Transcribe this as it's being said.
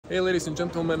Hey ladies and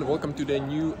gentlemen, welcome to the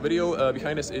new video.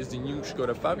 Behind us is the new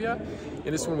Škoda Fabia.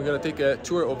 In this one we're going to take a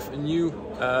tour of new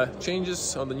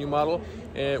changes on the new model.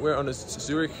 And we're on a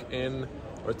Zurich in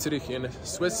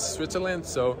Switzerland.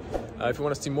 So if you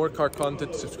want to see more car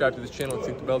content, subscribe to the channel and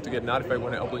click the bell to get notified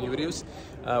when I upload new videos.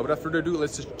 Without further ado,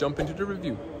 let's just jump into the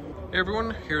review. Hey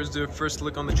everyone, here's the first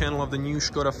look on the channel of the new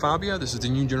Škoda Fabia. This is the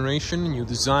new generation, new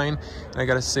design, and I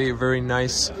gotta say, a very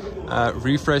nice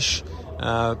refresh.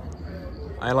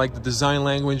 I like the design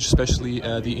language, especially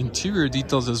the interior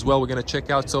details as well. We're gonna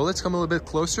check out. So let's come a little bit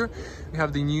closer. We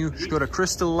have the new Škoda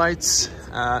crystal lights.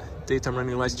 Daytime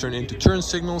running lights turn into turn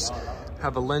signals.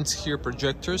 Have a lens here,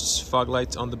 projectors, fog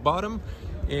lights on the bottom,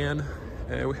 and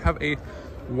we have a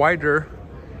wider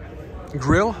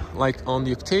grille like on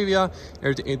the Octavia.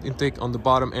 Air intake on the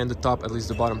bottom and the top, at least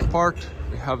the bottom part.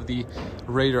 We have the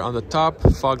radar on the top,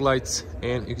 fog lights,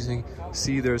 and you can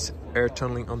see there's air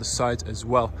tunneling on the sides as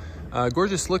well.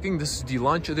 Gorgeous looking. This is the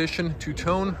launch edition,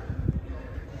 two-tone.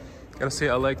 Gotta say,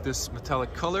 I like this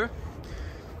metallic color.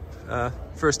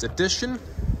 First edition,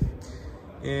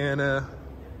 and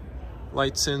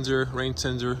light sensor, rain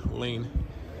sensor, lane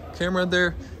camera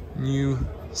there. New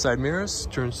side mirrors,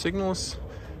 turn signals.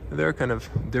 They're kind of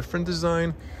different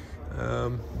design.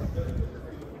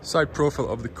 Side profile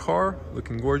of the car,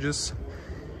 looking gorgeous.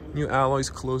 New alloys,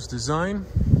 closed design.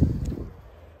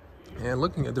 And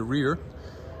looking at the rear,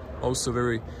 also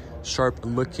very sharp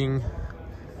looking,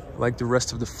 like the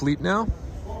rest of the fleet now.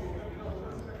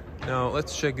 Now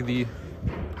let's check the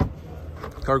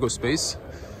cargo space.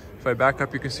 If I back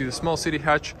up, you can see the small city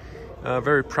hatch,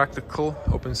 very practical,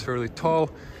 opens fairly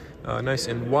tall, nice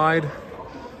and wide.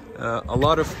 A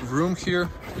lot of room here.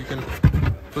 You can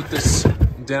put this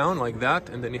down like that,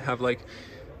 and then you have like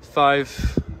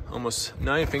 5, almost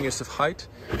 9 fingers of height.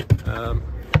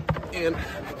 And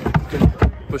you can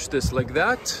push this like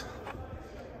that.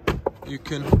 You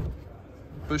can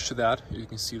push that, you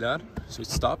can see that, so it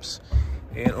stops.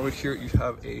 And over here you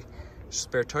have a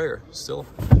spare tire, still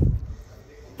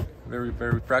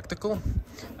very practical.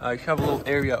 You have a little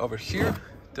area over here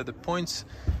to the points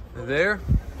there.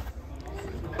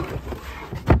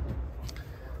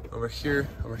 Over here,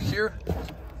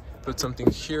 put something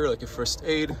here like a first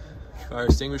aid, fire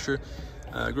extinguisher,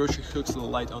 grocery hooks, little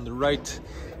light on the right,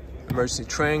 emergency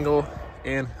triangle,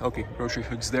 and okay, grocery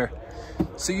hooks there.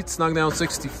 Seats knock down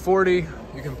 60/40.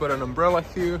 You can put an umbrella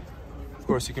here. Of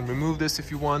course, you can remove this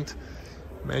if you want.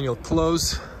 Manual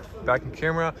close, backing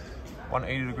camera,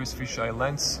 180 degrees fisheye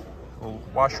lens, a little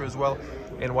washer as well,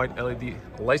 and white LED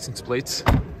license plates.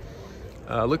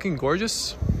 Looking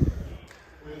gorgeous.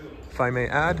 If I may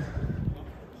add,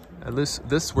 at least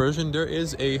this version, there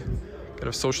is a kind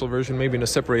of social version, maybe in a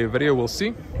separate video, we'll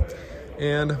see.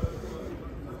 And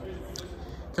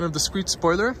kind of discreet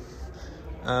spoiler.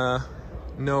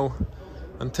 No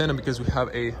antenna because we have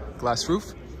a glass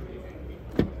roof.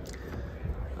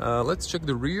 Let's check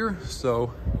the rear.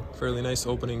 So fairly nice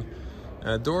opening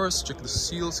doors. Check the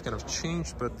seals, kind of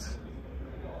changed, but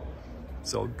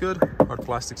it's all good. Hard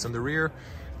plastics on the rear.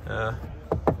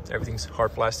 Everything's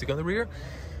hard plastic on the rear.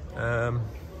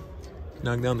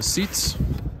 Knock down the seats,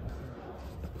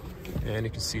 and you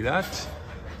can see that.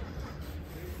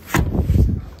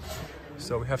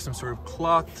 So we have some sort of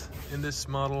cloth in this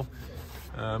model.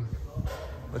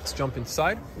 Let's jump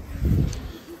inside.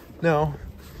 Now,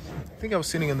 I think I was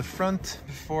sitting in the front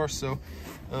before, so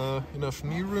enough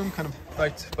knee room, kind of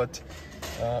tight, but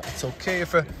it's okay.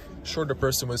 If a shorter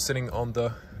person was sitting on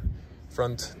the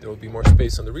front, there will be more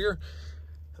space on the rear.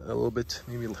 A little bit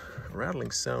maybe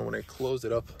rattling sound when I close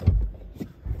it up.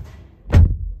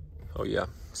 Oh yeah,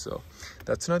 so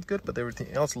that's not good, but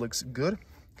everything else looks good.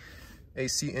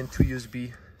 AC and 2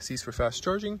 USB-Cs for fast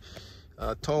charging.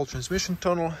 Tall transmission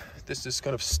tunnel. This is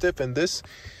kind of stiff in this,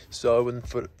 so I wouldn't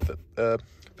fit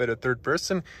a third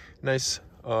person. Nice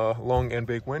long and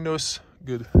big windows.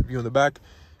 Good view in the back.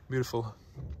 Beautiful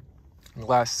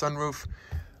glass sunroof.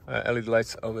 LED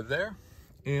lights over there.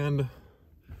 And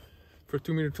for a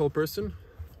 2-meter tall person,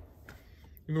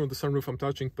 even with the sunroof I'm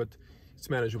touching, but it's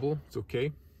manageable. It's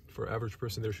okay. For average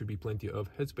person, there should be plenty of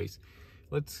headspace.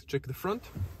 Let's check the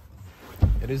front.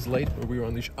 It is late, but we are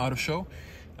on the auto show.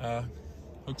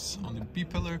 Hooks on the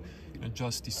B-pillar,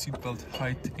 adjust the seatbelt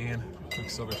height, and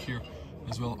hooks over here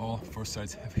as well. All 4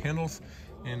 sides have handles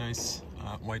and nice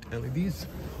white LEDs.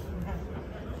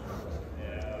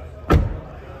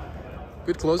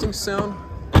 Good closing sound.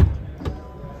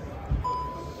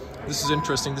 This is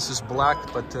interesting. This is black,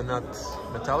 but not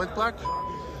metallic black.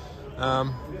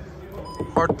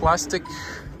 Hard plastic.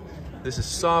 This is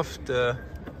soft.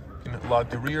 You can lock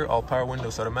the rear, all power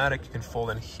windows automatic. You can fold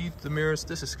and heat the mirrors.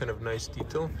 This is kind of nice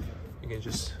detail. You Again,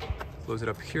 just close it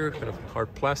up here, kind of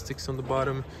hard plastics on the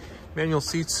bottom. Manual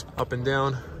seats, up and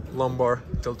down, lumbar,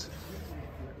 tilt,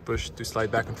 push to slide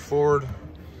back and forward.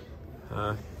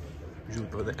 Usually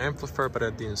put the amplifier, but I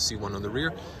didn't see one on the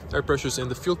rear. Tire pressures in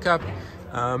the fuel cap,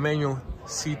 manual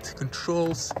seat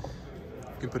controls.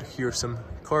 You can put here some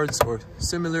cards or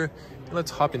similar.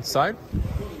 Let's hop inside.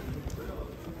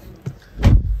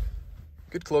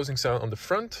 Good closing sound on the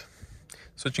front.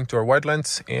 Switching to our wide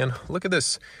lens, and look at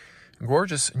this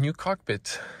gorgeous new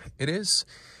cockpit. It is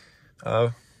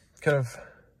kind of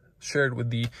shared with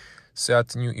the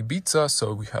Seat new Ibiza,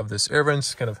 so we have this air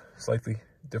vents, kind of slightly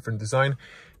different design.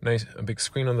 Nice, a big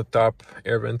screen on the top,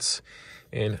 air vents,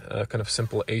 and kind of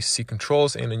simple AC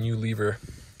controls, and a new lever.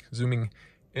 Zooming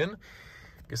in,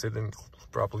 I guess I didn't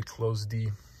properly close the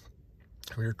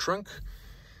rear trunk.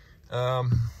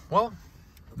 Well,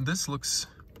 this looks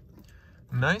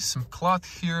nice. Some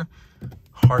cloth here,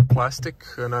 hard plastic.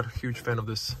 Not a huge fan of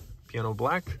this piano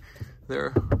black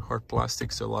there. Hard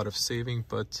plastic, so a lot of saving,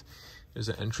 but there's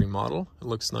an entry model. It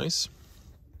looks nice.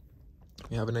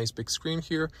 We have a nice big screen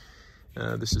here.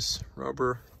 This is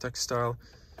rubber, textile.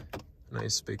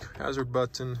 Nice big hazard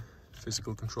button.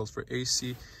 Physical controls for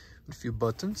AC. A few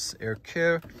buttons. Air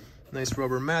care. Nice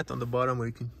rubber mat on the bottom where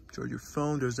you can charge your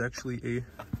phone. There's actually a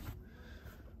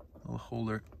little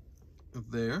holder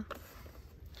there.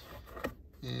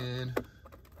 And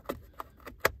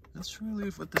that's really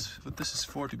what this is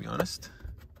for, to be honest.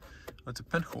 It's a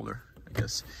pen holder, I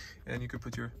guess, and you can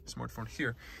put your smartphone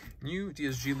here. New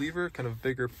DSG lever, kind of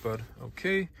bigger, but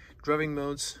okay. Driving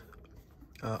modes,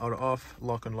 auto off,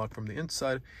 lock unlock from the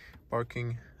inside,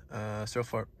 parking,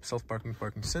 self-parking,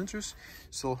 parking sensors,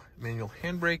 so manual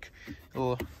handbrake, a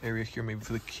little area here maybe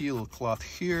for the key, a little cloth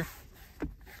here.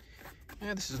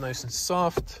 And this is nice and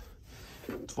soft.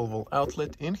 12-volt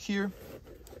outlet in here.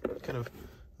 Kind of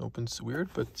opens weird,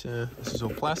 but this is all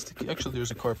plastic. Actually,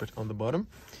 there's a carpet on the bottom.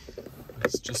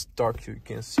 It's just dark, you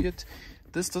can't see it.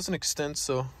 This doesn't extend,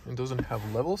 so it doesn't have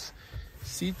levels.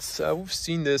 Seats, we've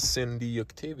seen this in the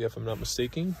Octavia, if I'm not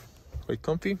mistaken. Quite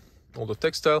comfy, although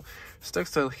textile. It's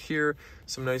textile here,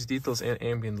 some nice details, and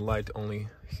ambient light only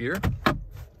here.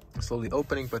 Slowly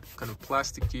opening, but kind of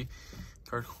plasticky.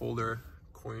 Card holder,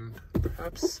 coin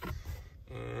perhaps,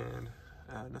 and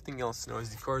nothing else. No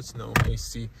SD cards, no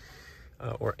AC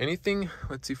or anything.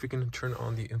 Let's see if we can turn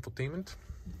on the infotainment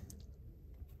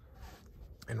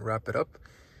and wrap it up.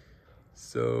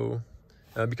 So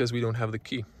because we don't have the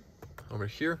key over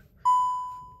here,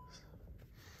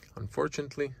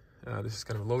 unfortunately, this is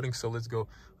kind of loading. So let's go on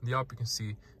the up. You can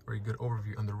see very good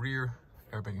overview on the rear,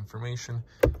 airbag information,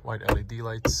 white LED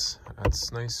lights,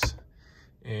 that's nice,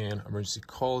 and emergency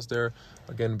calls there.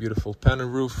 Again, beautiful panel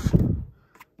roof.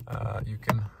 You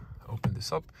can open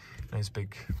this up. Nice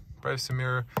big privacy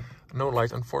mirror. No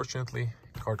light, unfortunately.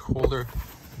 Card holder.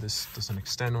 This doesn't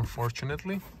extend,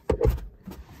 unfortunately.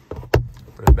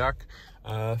 Put it back.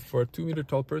 For a 2-meter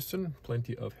tall person,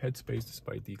 plenty of headspace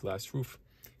despite the glass roof.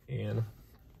 And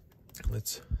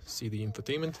let's see the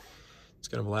infotainment. It's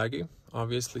kind of laggy,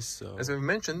 obviously. So as I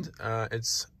mentioned,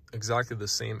 it's exactly the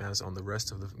same as on the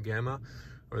rest of the Gamma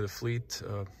or the fleet.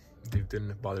 They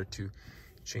didn't bother to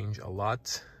change a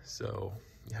lot. So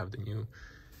you have the new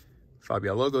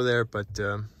Fabia logo there, but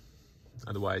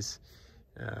otherwise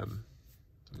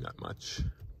not much.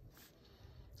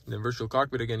 And then virtual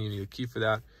cockpit, again, you need a key for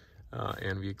that,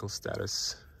 and vehicle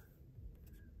status.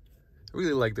 I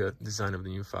really like the design of the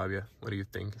new Fabia. What do you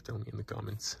think? Tell me in the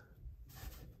comments.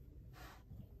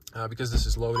 Because this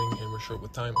is loading and we're short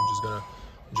with time, I'm just gonna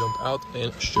jump out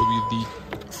and show you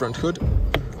the front hood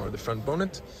or the front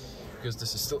bonnet, because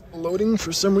this is still loading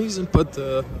for some reason, but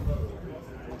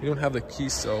you don't have the key,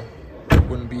 so it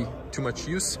wouldn't be too much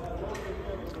use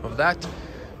of that.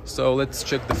 So let's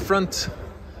check the front.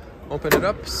 Open it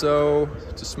up. So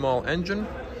it's a small engine,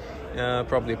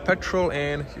 probably a petrol,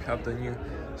 and you have the new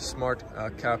smart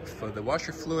cap for the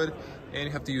washer fluid, and you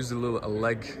have to use a little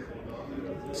leg.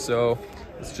 So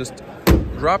let's just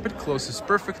drop it, closes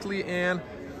perfectly, and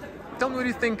tell me what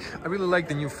you think. I really like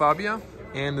the new Fabia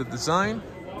and the design.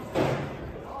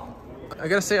 I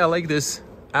gotta say, I like this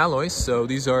alloys. So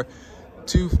these are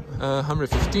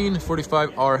 215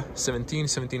 45 R17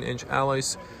 17-inch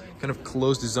alloys, kind of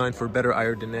close design for better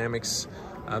aerodynamics,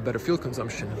 better fuel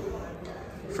consumption.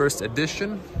 First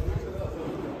edition.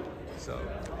 So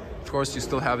of course you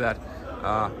still have that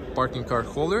parking card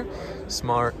holder,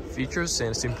 smart features,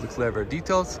 and simply clever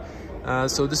details.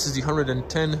 So this is the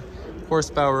 110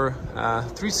 horsepower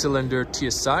 3-cylinder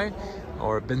TSI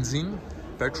or benzene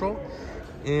petrol,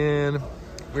 and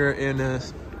we're in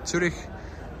Zurich,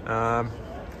 in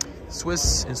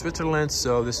Switzerland,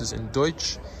 so this is in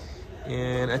Deutsch.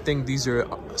 And I think these are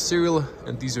serial,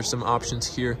 and these are some options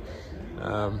here.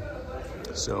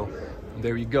 So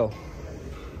there you go.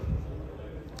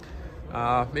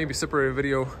 Maybe separate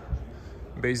video,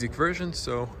 basic version,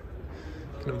 so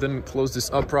kind of didn't close this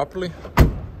up properly.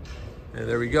 And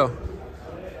there we go.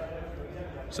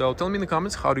 So tell me in the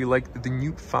comments, how do you like the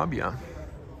new Fabia?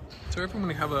 So everyone,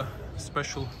 we have a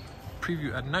special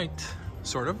preview at night,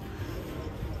 sort of.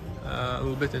 A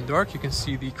little bit in dark, you can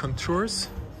see the contours.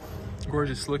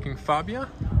 Gorgeous looking Fabia.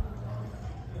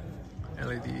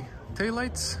 LED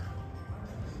taillights.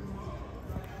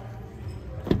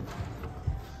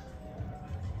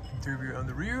 Interior on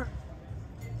the rear.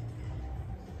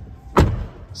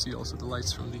 See also the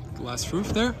lights from the glass roof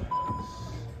there.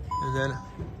 And then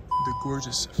the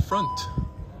gorgeous front.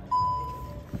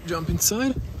 Jump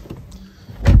inside.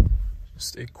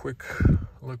 Just a quick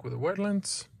look with the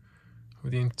wetlands,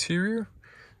 with the interior.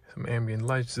 Some ambient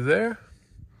lights there.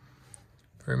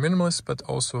 Very minimalist, but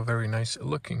also very nice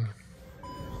looking.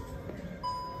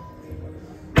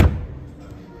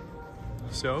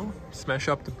 So, smash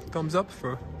up the thumbs up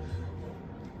for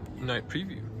night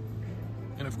preview.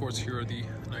 And of course, here are the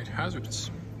night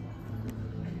hazards.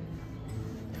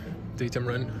 Daytime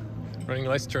running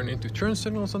lights turn into turn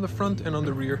signals on the front, and on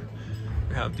the rear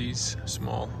we have these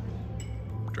small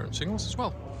turn signals as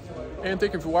well. And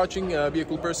thank you for watching. Be a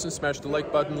cool person, smash the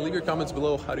like button, leave your comments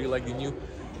below. How do you like the new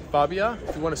Fabia?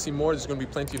 If you want to see more, there's going to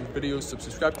be plenty of videos, so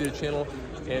subscribe to the channel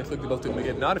and click the bell to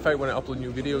get notified when I upload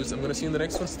new videos. I'm going to see you in the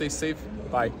next one. Stay safe.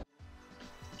 Bye.